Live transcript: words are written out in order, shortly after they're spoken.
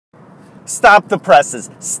Stop the presses.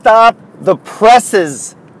 Stop the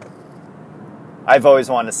presses. I've always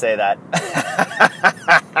wanted to say that.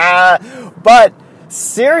 But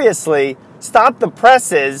seriously, stop the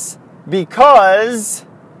presses because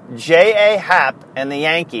J.A. Happ and the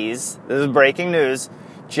Yankees, this is breaking news,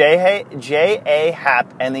 J.A.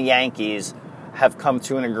 Happ and the Yankees have come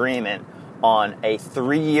to an agreement on a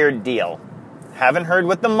 3-year deal. Haven't heard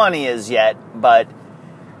what the money is yet, but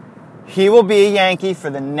he will be a Yankee for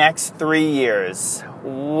the next 3 years.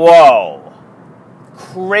 Whoa.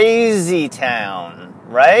 Crazy town,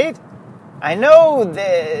 right? I know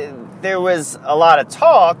there was a lot of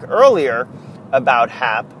talk earlier about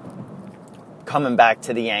Happ coming back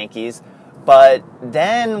to the Yankees, but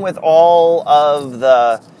then with all of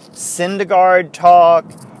the Syndergaard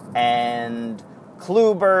talk and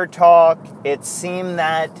Kluber talk, it seemed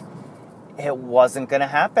that it wasn't going to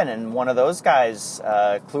happen, and one of those guys,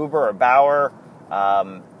 Kluber or Bauer,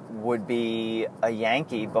 would be a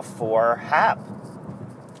Yankee before Happ.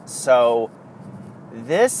 So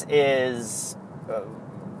this is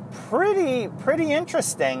pretty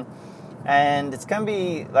interesting, and it's going to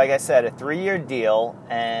be, like I said, a 3-year deal,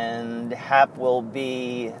 and Happ will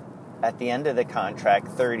be, at the end of the contract,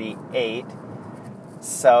 38.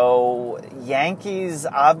 So Yankees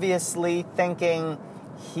obviously thinking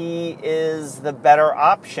he is the better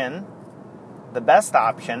option, the best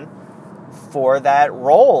option for that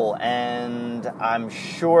role. And I'm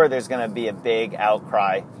sure there's going to be a big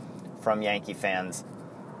outcry from Yankee fans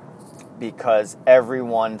because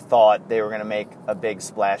everyone thought they were going to make a big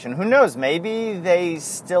splash. And who knows, maybe they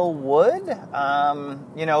still would,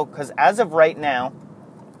 because as of right now,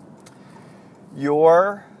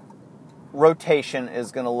 your rotation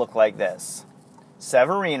is going to look like this: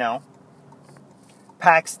 Severino,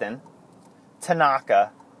 Paxton,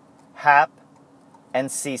 Tanaka, Happ, and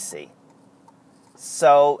CC.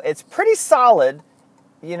 So it's pretty solid.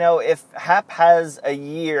 If Happ has a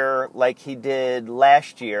year like he did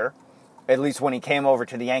last year, at least when he came over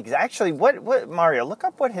to the Yankees. Actually, what Mario, look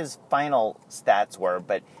up what his final stats were,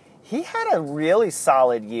 but he had a really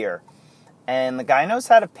solid year. And the guy knows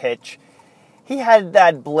how to pitch. He had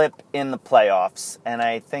that blip in the playoffs, and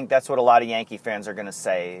I think that's what a lot of Yankee fans are going to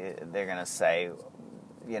say. They're going to say,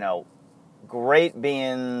 great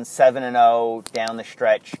being 7-0 down the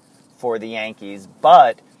stretch for the Yankees,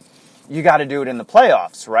 but you got to do it in the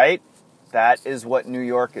playoffs, right? That is what New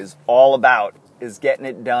York is all about, is getting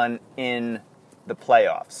it done in the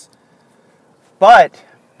playoffs. But,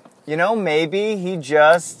 maybe he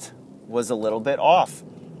just was a little bit off.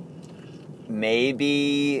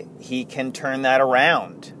 Maybe he can turn that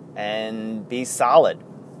around and be solid.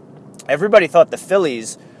 Everybody thought the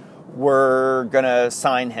Phillies were going to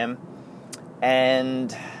sign him,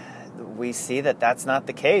 and we see that that's not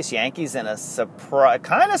the case. Yankees in a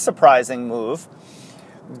kind of surprising move,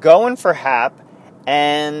 going for Happ,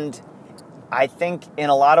 and I think in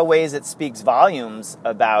a lot of ways it speaks volumes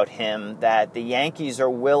about him that the Yankees are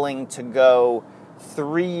willing to go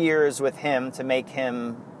 3 years with him to make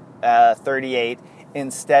him 38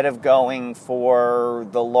 instead of going for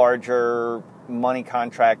the larger money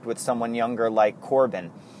contract with someone younger like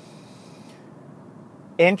Corbin.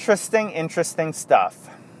 Interesting stuff.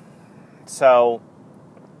 So,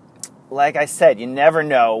 like I said, you never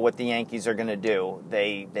know what the Yankees are going to do.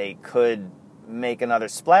 They could make another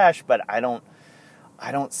splash, but I don't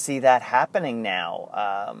see that happening now.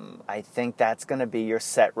 I think that's going to be your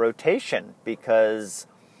set rotation because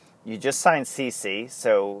you just signed CC,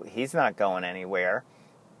 so he's not going anywhere.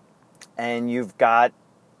 And you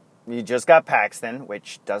just got Paxton,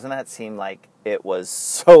 which doesn't that seem like it was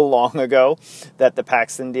so long ago that the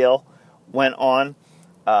Paxton deal went on?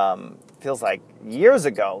 Feels like years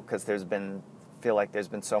ago because there's been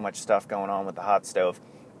so much stuff going on with the hot stove.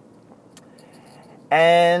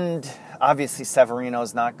 And obviously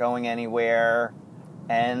Severino's not going anywhere,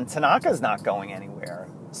 and Tanaka's not going anywhere.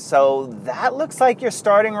 So that looks like your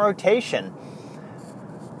starting rotation.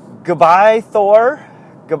 Goodbye Thor,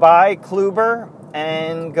 goodbye Kluber,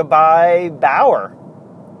 and goodbye Bauer.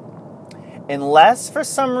 Unless for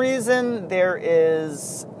some reason there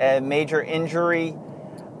is a major injury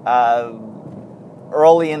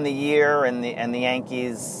early in the year and the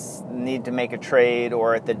Yankees need to make a trade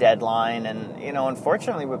or at the deadline. And,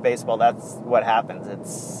 unfortunately with baseball, that's what happens.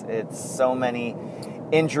 It's so many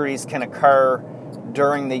injuries can occur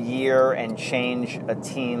during the year and change a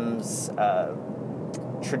team's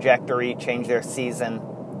trajectory, change their season.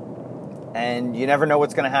 And you never know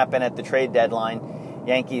what's going to happen at the trade deadline.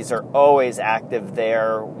 Yankees are always active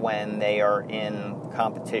there when they are in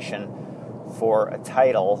competition for a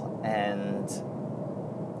title. And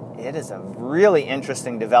it is a really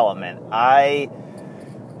interesting development. I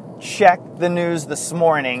checked the news this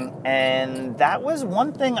morning, and that was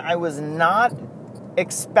one thing I was not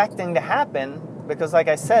expecting to happen, because like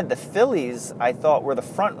I said, the Phillies I thought were the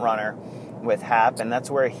front runner with Happ, and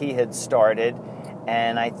that's where he had started.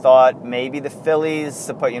 And I thought maybe the Phillies,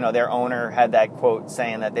 their owner had that quote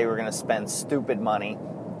saying that they were going to spend stupid money,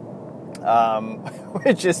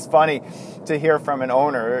 which is funny to hear from an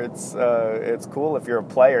owner. It's cool if you're a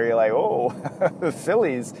player. You're like, oh, the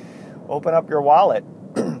Phillies, open up your wallet.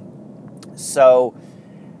 So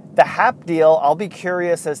the Happ deal, I'll be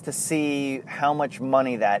curious as to see how much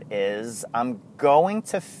money that is. I'm going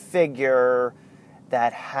to figure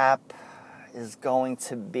that Happ is going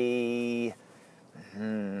to be,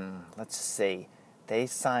 let's see. They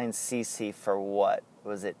signed CC for what?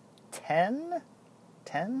 Was it 10?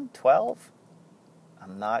 10? 12?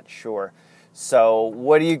 I'm not sure. So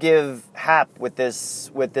what do you give Happ with this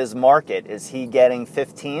market? Is he getting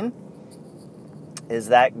 15? Is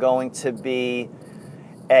that going to be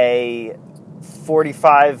a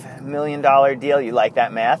 $45 million deal? You like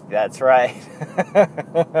that math? That's right.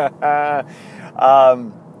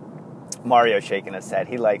 Mario's shaking his head.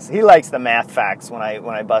 He likes the math facts when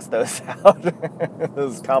I bust those out.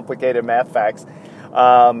 Those complicated math facts.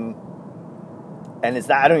 And is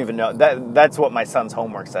that, I don't even know. That's what my son's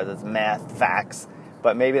homework says. It's math facts.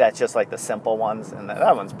 But maybe that's just like the simple ones, and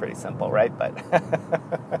that one's pretty simple, right? But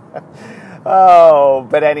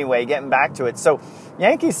but anyway, getting back to it. So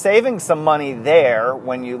Yankees saving some money there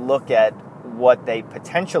when you look at what they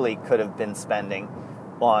potentially could have been spending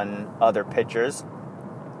on other pitchers,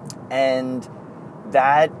 and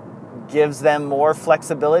that gives them more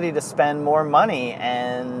flexibility to spend more money.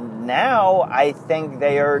 And now I think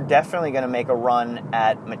they are definitely going to make a run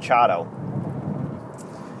at Machado.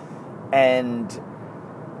 And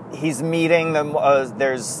he's meeting them.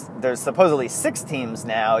 There's supposedly 6 teams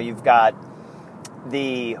now. You've got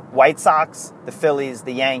the White Sox, the Phillies,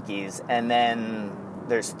 the Yankees, and then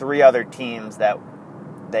there's 3 other teams that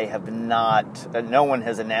they have not. No one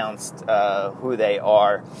has announced who they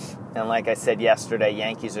are. And like I said yesterday,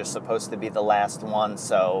 Yankees are supposed to be the last one.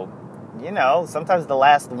 So, sometimes the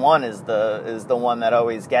last one is the one that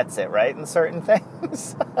always gets it, right? In certain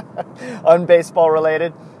things, unbaseball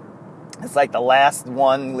related. It's like the last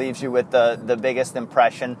one leaves you with the biggest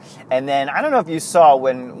impression. And then, I don't know if you saw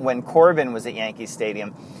when Corbin was at Yankee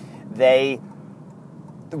Stadium,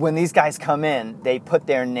 when these guys come in, they put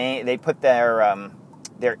their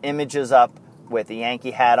images up with the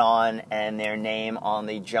Yankee hat on and their name on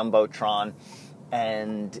the Jumbotron.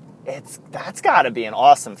 And that's got to be an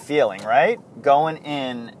awesome feeling, right? Going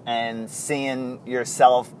in and seeing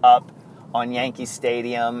yourself up on Yankee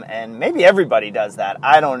Stadium, and maybe everybody does that.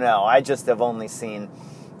 I don't know. I just have only seen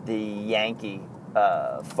the Yankee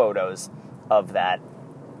photos of that.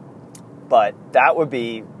 But that would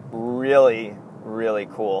be really, really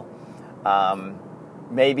cool.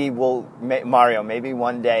 Maybe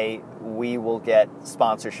one day we will get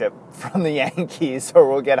sponsorship from the Yankees, or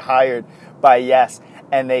we'll get hired by Yes,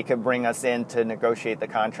 and they could bring us in to negotiate the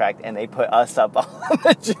contract, and they put us up on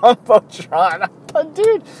the Jumbotron.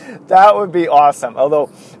 Dude, that would be awesome. Although,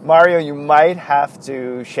 Mario, you might have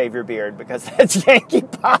to shave your beard because that's Yankee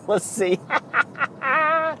policy.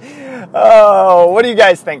 Oh, what do you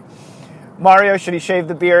guys think? Mario, should he shave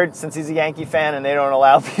the beard since he's a Yankee fan and they don't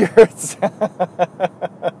allow beards?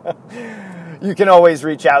 You can always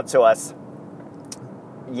reach out to us.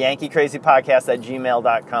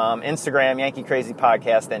 YankeeCrazyPodcast@gmail.com, Instagram, Yankee Crazy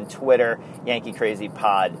Podcast, and Twitter, Yankee Crazy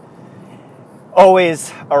Pod.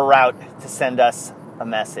 Always a route to send us a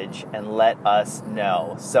message and let us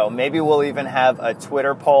know. So maybe we'll even have a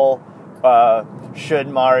Twitter poll, should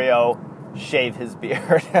Mario shave his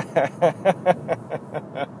beard?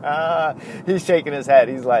 He's shaking his head.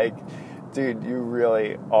 He's like, dude, you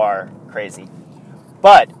really are crazy.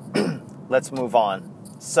 But let's move on.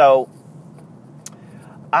 So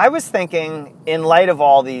I was thinking, in light of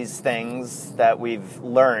all these things that we've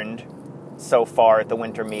learned so far at the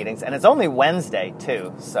winter meetings, and it's only Wednesday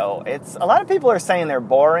too, so it's a lot of people are saying they're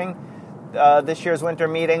boring, this year's winter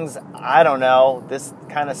meetings. I don't know. This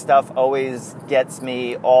kind of stuff always gets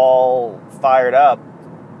me all fired up.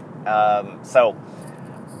 So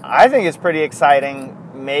I think it's pretty exciting.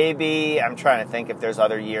 Maybe, I'm trying to think if there's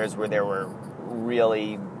other years where there were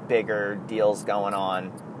really bigger deals going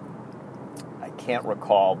on. I can't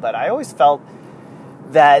recall, but I always felt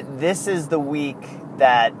that this is the week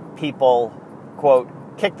that people, quote,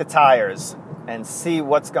 kick the tires and see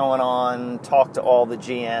what's going on, talk to all the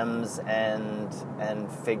GMs, and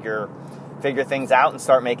figure things out and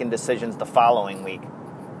start making decisions the following week.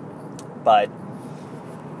 But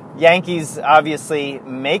Yankees obviously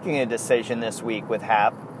making a decision this week with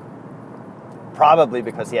Happ, probably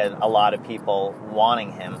because he had a lot of people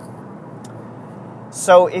wanting him.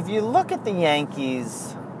 So if you look at the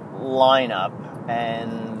Yankees lineup,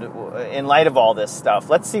 and in light of all this stuff,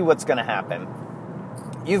 let's see what's going to happen.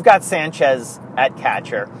 You've got Sanchez at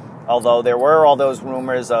catcher, although there were all those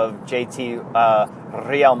rumors of JT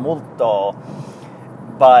Realmuto,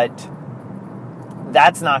 but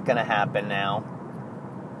that's not going to happen now.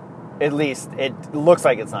 At least it looks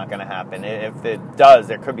like it's not going to happen. If it does,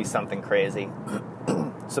 there could be something crazy.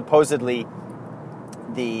 Supposedly,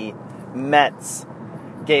 the Mets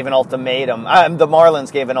gave an ultimatum. The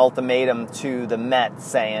Marlins gave an ultimatum to the Mets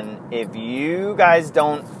saying, if you guys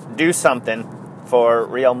don't do something for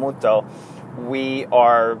Realmuto, we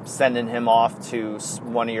are sending him off to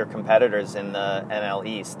one of your competitors in the NL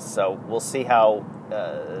East. So we'll see how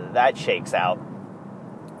that shakes out.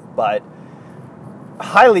 But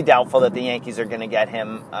highly doubtful that the Yankees are going to get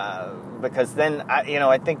him because then,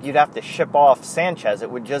 I think you'd have to ship off Sanchez.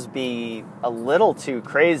 It would just be a little too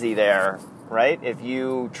crazy there, right? If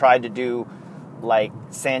you tried to do like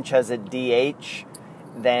Sanchez at DH,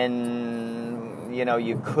 then,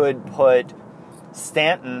 you could put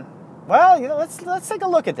Stanton. Well, let's take a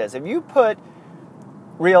look at this. If you put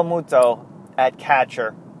Realmuto at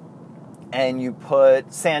catcher and you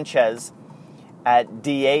put Sanchez at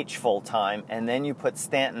DH full-time, and then you put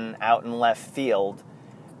Stanton out in left field,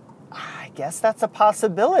 I guess that's a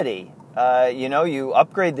possibility. You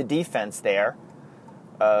upgrade the defense there,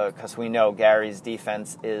 because we know Gary's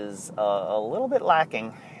defense is a little bit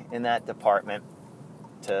lacking in that department,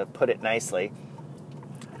 to put it nicely.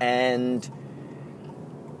 And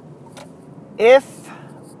if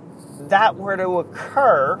that were to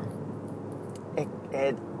occur,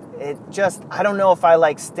 it just, I don't know if I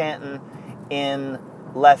like Stanton in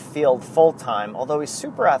left field full time, although he's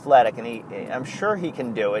super athletic and I'm sure he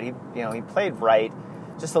can do it. He played right.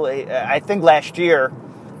 I think last year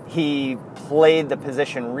he played the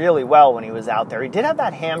position really well when he was out there. He did have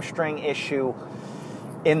that hamstring issue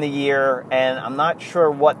in the year, and I'm not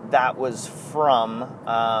sure what that was from.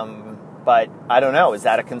 But I don't know. Is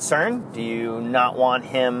that a concern? Do you not want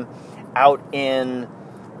him out in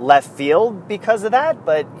left field because of that?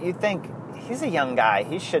 But you think he's a young guy.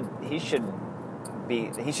 He should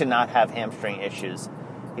not have hamstring issues.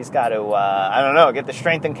 He's got to, get the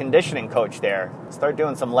strength and conditioning coach there. Start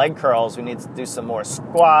doing some leg curls. We need to do some more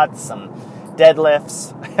squats, some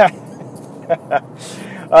deadlifts.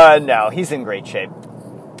 No, he's in great shape.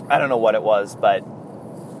 I don't know what it was, but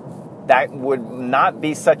that would not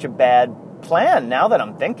be such a bad plan now that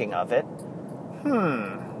I'm thinking of it.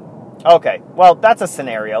 Okay, well, that's a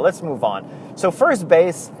scenario. Let's move on. So first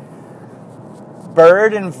base,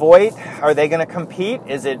 Bird and Voit, are they going to compete?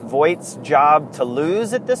 Is it Voigt's job to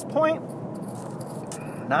lose at this point?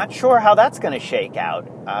 Not sure how that's going to shake out.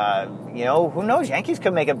 Who knows? Yankees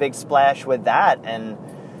could make a big splash with that, and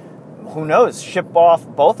who knows, ship off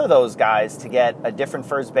both of those guys to get a different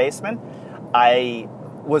first baseman. I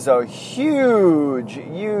was a huge,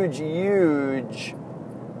 you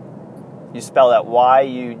spell that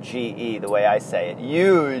Y-U-G-E the way I say it,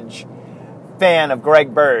 huge fan of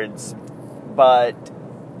Greg Bird's. But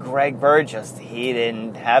Greg Bird he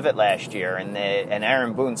didn't have it last year, and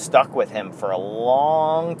Aaron Boone stuck with him for a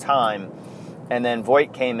long time. And then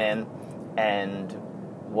Voit came in and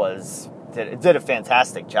did a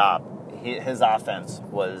fantastic job. His offense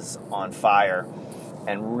was on fire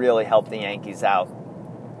and really helped the Yankees out.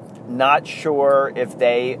 Not sure if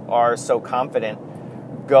they are so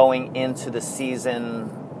confident going into the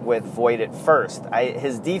season with Voit at first.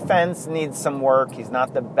 His defense needs some work. He's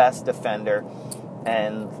not the best defender.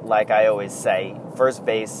 And like I always say, first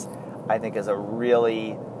base, I think, is a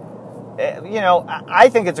really, I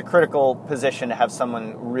think it's a critical position to have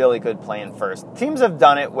someone really good playing first. Teams have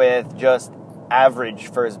done it with just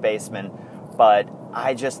average first basemen, but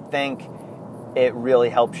I just think it really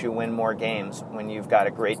helps you win more games when you've got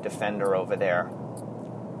a great defender over there,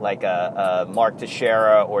 like a Mark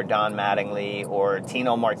Teixeira or Don Mattingly or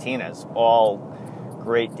Tino Martinez, all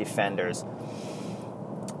great defenders.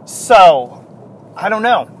 So, I don't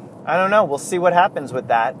know. We'll see what happens with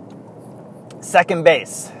that. Second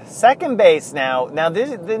base now. Now,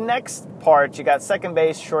 the next part, you got second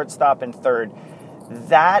base, shortstop, and third.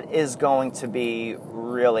 That is going to be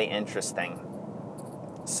really interesting.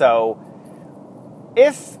 So,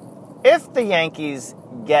 if the Yankees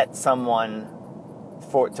get someone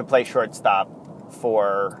to play shortstop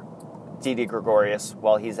for Didi Gregorius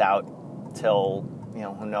while he's out till,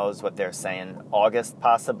 who knows what they're saying, August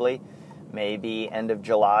possibly, maybe end of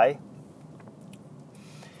July.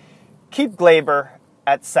 Keep Glaber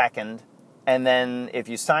at second, and then if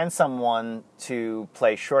you sign someone to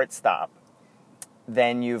play shortstop,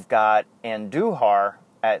 then you've got Andujar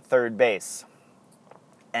at third base.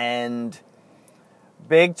 And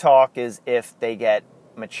big talk is if they get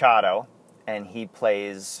Machado and he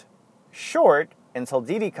plays short until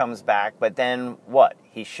Didi comes back, but then what?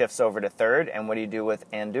 He shifts over to third, and what do you do with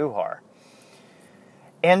Andujar?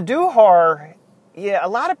 Andujar, a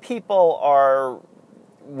lot of people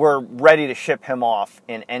were ready to ship him off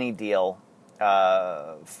in any deal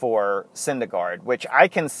for Syndergaard, which I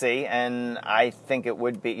can see, and I think it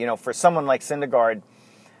would be, for someone like Syndergaard,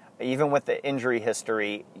 even with the injury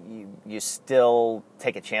history, you still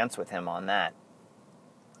take a chance with him on that.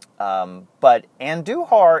 But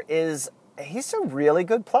Andujar he's a really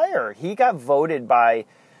good player. He got voted by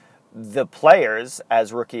the players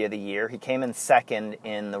as Rookie of the Year. He came in second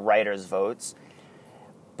in the writers' votes.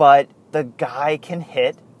 But the guy can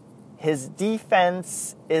hit. His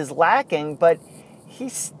defense is lacking, but he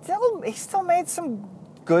still made some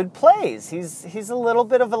good plays. He's a little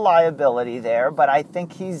bit of a liability there, but I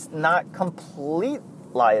think he's not complete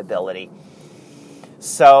liability.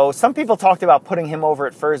 So some people talked about putting him over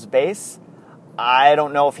at first base. I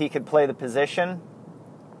don't know if he could play the position.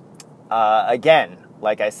 Again,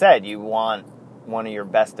 like I said, you want one of your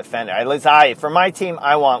best defenders. At least for my team,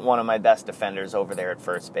 I want one of my best defenders over there at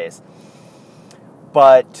first base.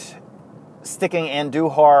 But sticking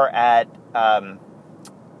Andujar at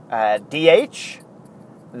DH,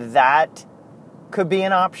 that could be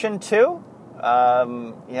an option too.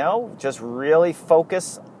 Just really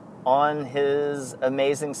focus on his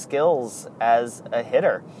amazing skills as a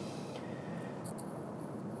hitter.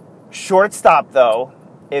 Shortstop, though,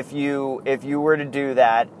 if you were to do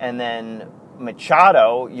that, and then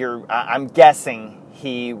Machado, I'm guessing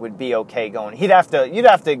he would be okay going. You'd have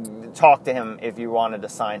to talk to him if you wanted to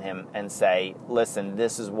sign him and say, listen,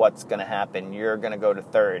 this is what's going to happen. You're going to go to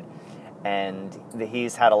third. And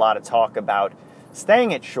he's had a lot of talk about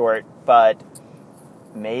staying at short, but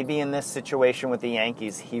maybe in this situation with the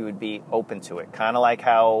Yankees, he would be open to it. Kind of like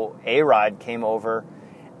how A-Rod came over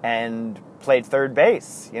and played third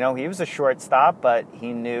base. He was a shortstop, but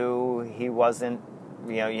he knew he wasn't,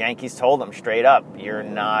 Yankees told him straight up, you're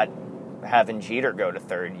not having Jeter go to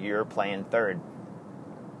third, you're playing third.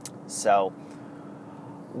 So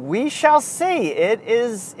we shall see. It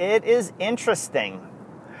is interesting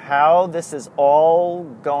how this is all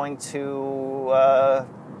going to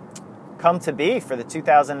come to be for the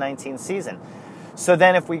 2019 season. So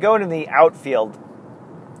then if we go to the outfield,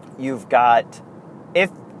 you've got, if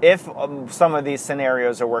some of these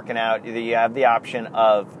scenarios are working out, you have the option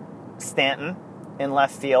of Stanton in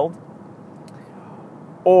left field,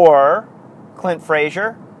 or Clint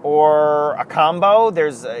Frazier, or a combo.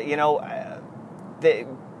 There's,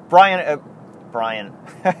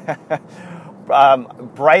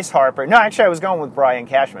 Bryce Harper. No, actually, I was going with Brian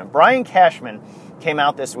Cashman. Brian Cashman came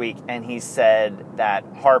out this week, and he said that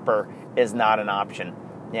Harper is not an option.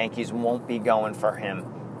 Yankees won't be going for him.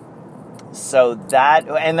 So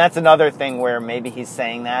that's another thing where maybe he's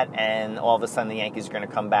saying that, and all of a sudden the Yankees are going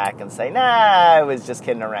to come back and say, nah, I was just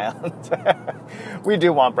kidding around. We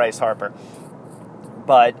do want Bryce Harper.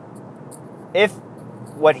 But if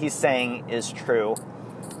what he's saying is true,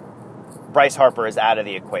 Bryce Harper is out of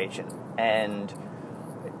the equation. And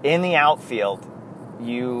in the outfield,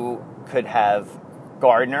 you could have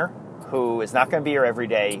Gardner, who is not going to be your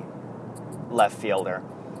everyday left fielder.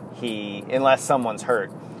 Unless someone's hurt.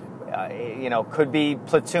 Could be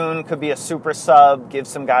platoon, could be a super sub, give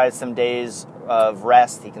some guys some days of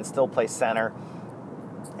rest. He can still play center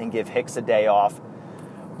and give Hicks a day off.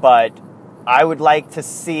 But I would like to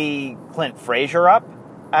see Clint Frazier up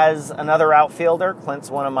as another outfielder. Clint's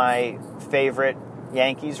one of my favorite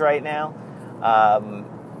Yankees right now.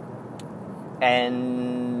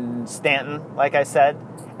 And Stanton, like I said.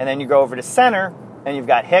 And then you go over to center, and you've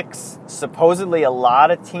got Hicks. Supposedly a lot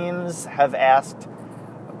of teams have asked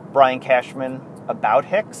Brian Cashman about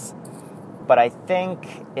Hicks, but I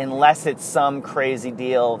think unless it's some crazy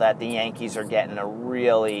deal that the Yankees are getting a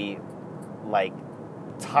really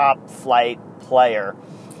top flight player,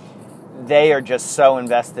 they are just so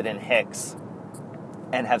invested in Hicks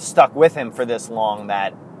and have stuck with him for this long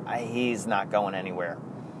that he's not going anywhere.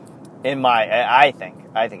 I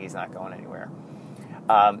think he's not going anywhere.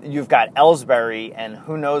 You've got Ellsbury, and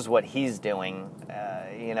who knows what he's doing.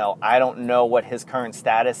 I don't know what his current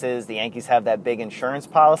status is. The Yankees have that big insurance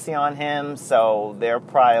policy on him, so they're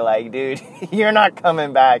probably like, dude, you're not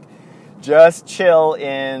coming back. Just chill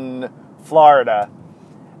in Florida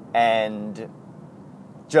and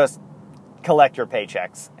just collect your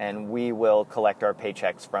paychecks, and we will collect our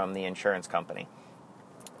paychecks from the insurance company.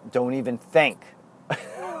 don't even think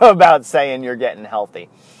about saying you're getting healthy.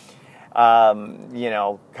 Kind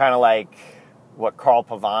of like what Carl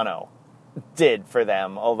Pavano did for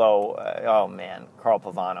them. Although, Carl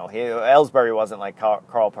Pavano. Ellsbury wasn't like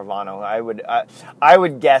Carl Pavano. I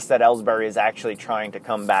would guess that Ellsbury is actually trying to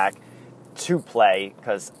come back to play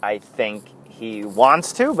because I think he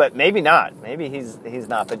wants to, but maybe not. Maybe he's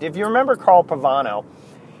not. But if you remember Carl Pavano,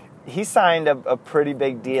 he signed a pretty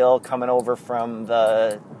big deal coming over from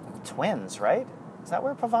the Twins, right? Is that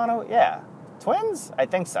where Pavano? Yeah. Twins? I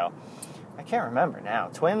think so. I can't remember now.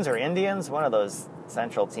 Twins or Indians? One of those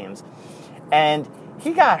Central teams. And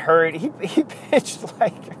he got hurt. He pitched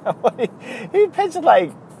like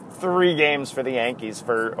 3 games for the Yankees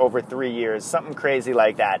for over 3 years, something crazy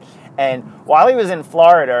like that. And while he was in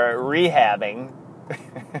Florida rehabbing,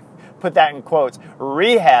 put that in quotes,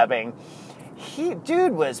 rehabbing,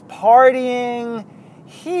 dude was partying.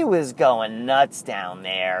 He was going nuts down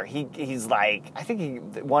there. He's like, I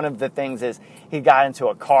think one of the things is he got into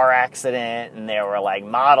a car accident and there were like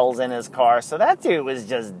models in his car. So that dude was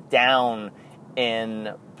just down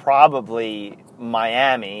in probably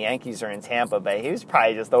Miami. Yankees are in Tampa Bay. He was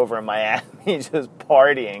probably just over in Miami just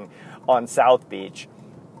partying on South Beach.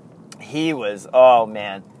 He was, oh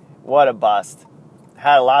man, what a bust.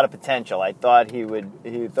 Had a lot of potential. I thought he would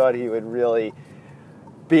really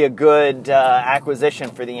be a good acquisition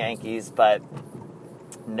for the Yankees, but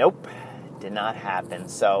nope, did not happen.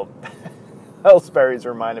 So Ellsbury's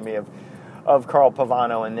reminded me of Carl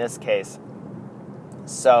Pavano in this case.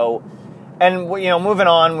 So, and moving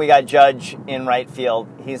on, we got Judge in right field.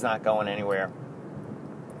 He's not going anywhere.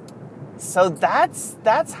 So that's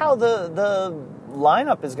how the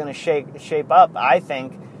lineup is going to shape up. I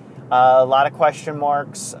think a lot of question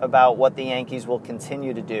marks about what the Yankees will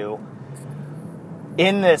continue to do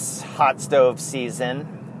in this hot stove season,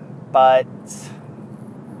 but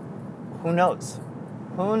who knows?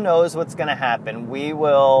 Who knows what's going to happen? We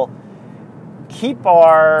will keep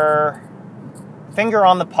our finger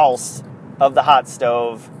on the pulse of the hot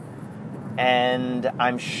stove, and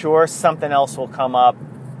I'm sure something else will come up.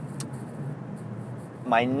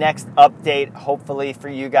 My next update, hopefully for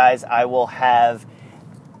you guys, I will have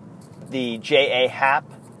the J.A. Happ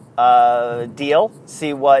deal,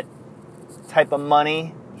 see what type of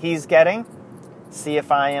money he's getting, see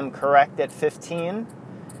if I am correct at 15.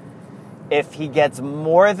 If he gets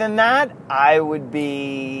more than that, I would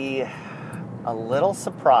be a little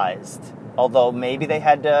surprised, although maybe they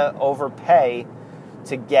had to overpay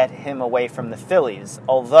to get him away from the Phillies,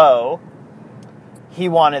 although he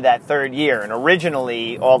wanted that 3rd year, and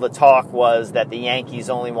originally all the talk was that the Yankees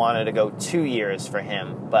only wanted to go 2 years for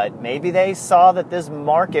him, but maybe they saw that this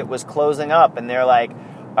market was closing up and they're like,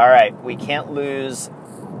 all right, we can't lose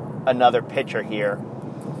another pitcher here,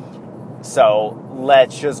 so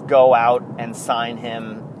let's just go out and sign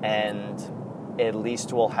him, and at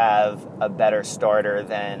least we'll have a better starter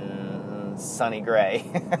than Sonny Gray.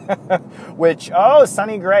 Which,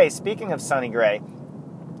 Sonny Gray, speaking of Sonny Gray,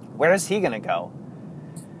 where is he going to go?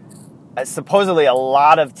 Supposedly a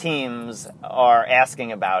lot of teams are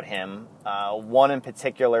asking about him. One in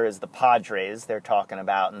particular is the Padres they're talking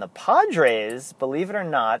about. And the Padres, believe it or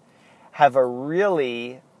not, have a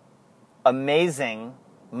really amazing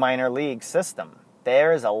minor league system.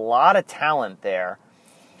 There is a lot of talent there.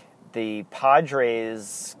 The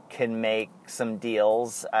Padres can make some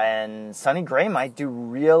deals, and Sonny Gray might do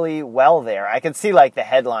really well there. I could see like the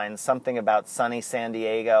headlines, something about Sunny San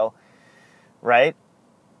Diego, right?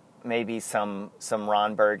 Maybe some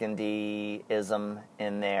Ron Burgundy-ism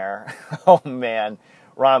in there. Oh, man,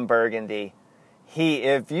 Ron Burgundy.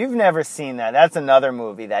 If you've never seen that, that's another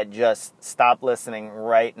movie that just stop listening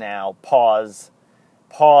right now. Pause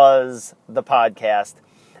the podcast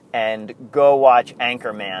and go watch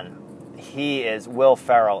Anchorman. Will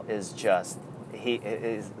Ferrell is just, he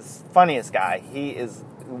is the funniest guy. He is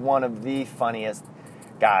one of the funniest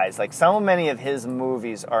guys. Like, so many of his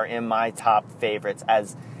movies are in my top favorites.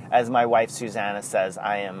 As my wife Susanna says,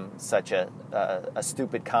 I am such a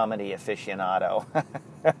stupid comedy aficionado.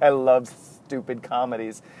 I love stupid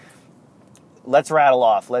comedies. Let's rattle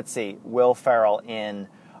off. Let's see. Will Ferrell in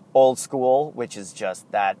Old School, which is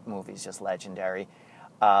just, that movie's just legendary.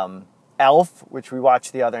 Elf, which we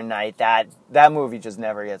watched the other night. That movie just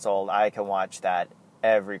never gets old. I can watch that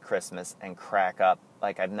every Christmas and crack up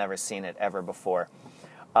like I've never seen it ever before.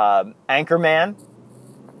 Anchorman.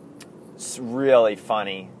 It's really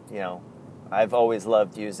funny. I've always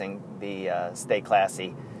loved using the Stay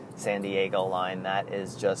Classy San Diego line. That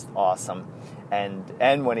is just awesome.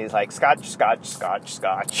 And when he's like, Scotch, Scotch, Scotch,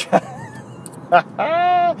 Scotch.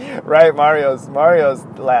 Right, Mario's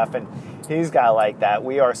laughing. He's got to like that.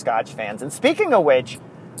 We are Scotch fans. And speaking of which,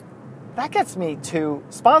 that gets me to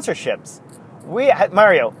sponsorships.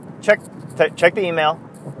 Mario, check the email,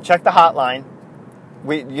 check the hotline.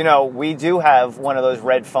 We do have one of those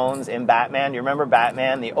red phones in Batman. You remember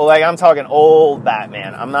Batman? I'm talking old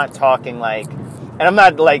Batman. I'm not talking and I'm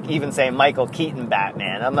not even saying Michael Keaton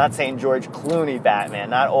Batman. I'm not saying George Clooney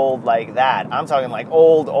Batman. Not old like that. I'm talking like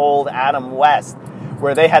old Adam West,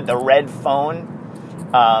 where they had the red phone.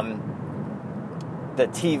 The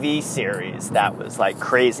TV series that was like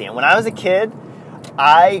crazy. And when I was a kid,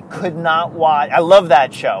 I could not watch. I love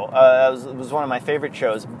that show. It was one of my favorite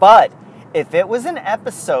shows. But if it was an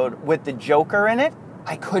episode with the Joker in it,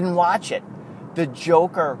 I couldn't watch it. The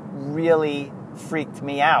Joker really freaked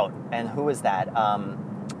me out. And who was that?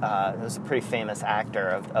 It was a pretty famous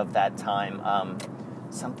actor of that time.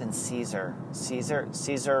 Something Caesar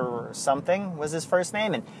something was his first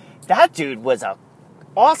name. And that dude was a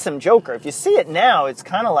awesome Joker. If you see it now, it's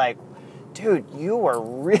kind of like, dude, you were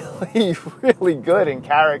really, really good in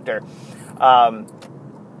character.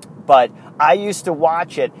 But I used to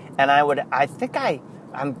watch it, and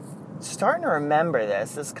I'm starting to remember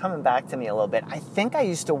this. This is coming back to me a little bit. I think I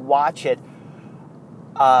used to watch it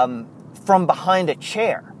from behind a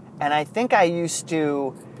chair. And I think I used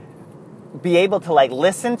to be able to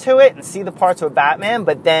listen to it and see the parts with Batman,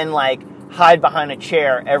 but then hide behind a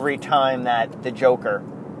chair every time that the Joker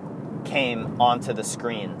came onto the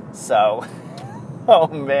screen. So, oh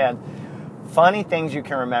man, funny things you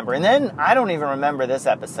can remember. And then I don't even remember this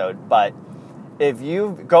episode, but if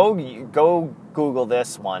you go Google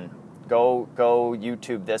this one, go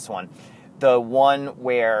YouTube this one, the one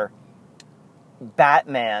where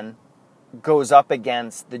Batman goes up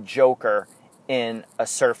against the Joker in a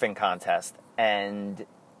surfing contest, and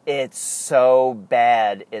it's so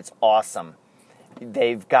bad, it's awesome.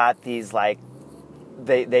 They've got these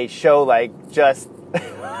they show just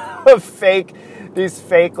these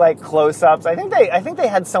fake close-ups. I think they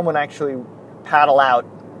had someone actually paddle out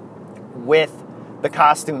with the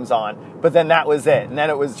costumes on, but then that was it. And then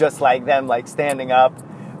it was just them standing up,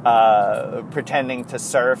 pretending to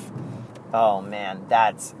surf. Oh man,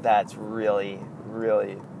 that's really,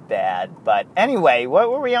 really bad. But anyway, what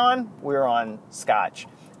were we on? We were on Scotch.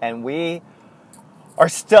 And we are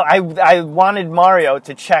still, I wanted Mario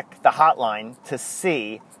to check the hotline to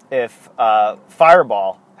see if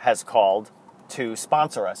Fireball has called to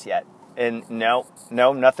sponsor us yet. And no,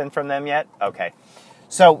 nothing from them yet? Okay.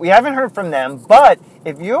 So we haven't heard from them, but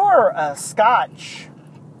if you're a Scotch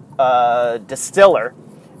distiller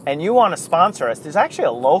and you want to sponsor us, there's actually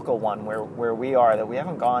a local one where we are that we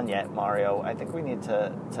haven't gone yet, Mario. I think we need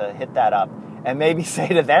to hit that up and maybe say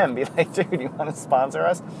to them, be like, dude, you want to sponsor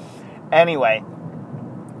us? Anyway,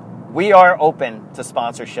 we are open to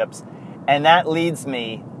sponsorships, and that leads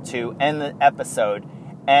me to end the episode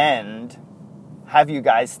and have you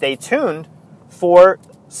guys stay tuned for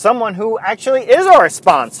someone who actually is our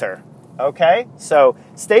sponsor, okay? So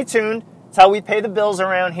stay tuned. That's how we pay the bills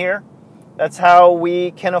around here. That's how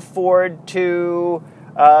we can afford to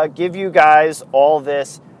give you guys all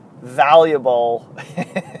this valuable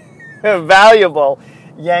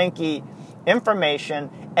Yankee information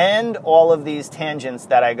and all of these tangents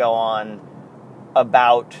that I go on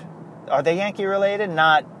about. Are they Yankee related?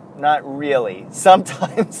 Not really.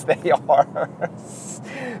 Sometimes they are.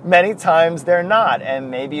 Many times they're not. And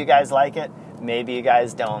maybe you guys like it. Maybe you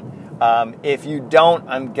guys don't. If you don't,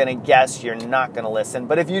 I'm going to guess you're not going to listen.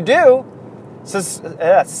 But if you do,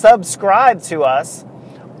 subscribe to us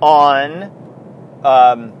on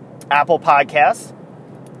Apple Podcasts.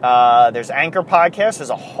 There's Anchor Podcasts. There's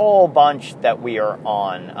a whole bunch that we are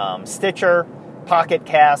on. Stitcher, Pocket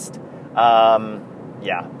Cast. There's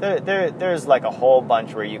a whole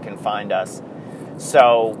bunch where you can find us.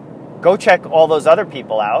 So go check all those other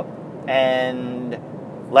people out. And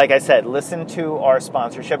like I said, listen to our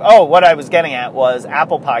sponsorship. Oh, what I was getting at was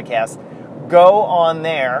Apple Podcasts. Go on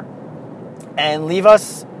there and leave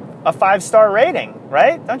us a 5-star rating,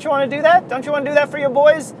 right? Don't you want to do that? Don't you want to do that for your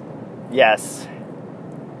boys? Yes.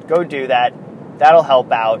 Go do that. That'll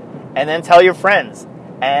help out. And then tell your friends.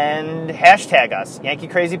 And hashtag us, Yankee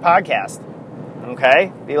Crazy Podcast.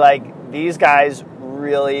 Okay? Be like, these guys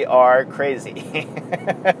really are crazy.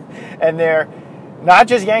 And they're not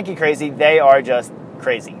just Yankee crazy, they are just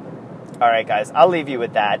crazy. All right, guys, I'll leave you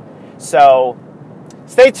with that. So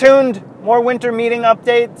stay tuned. More winter meeting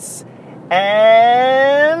updates.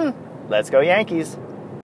 And let's go Yankees.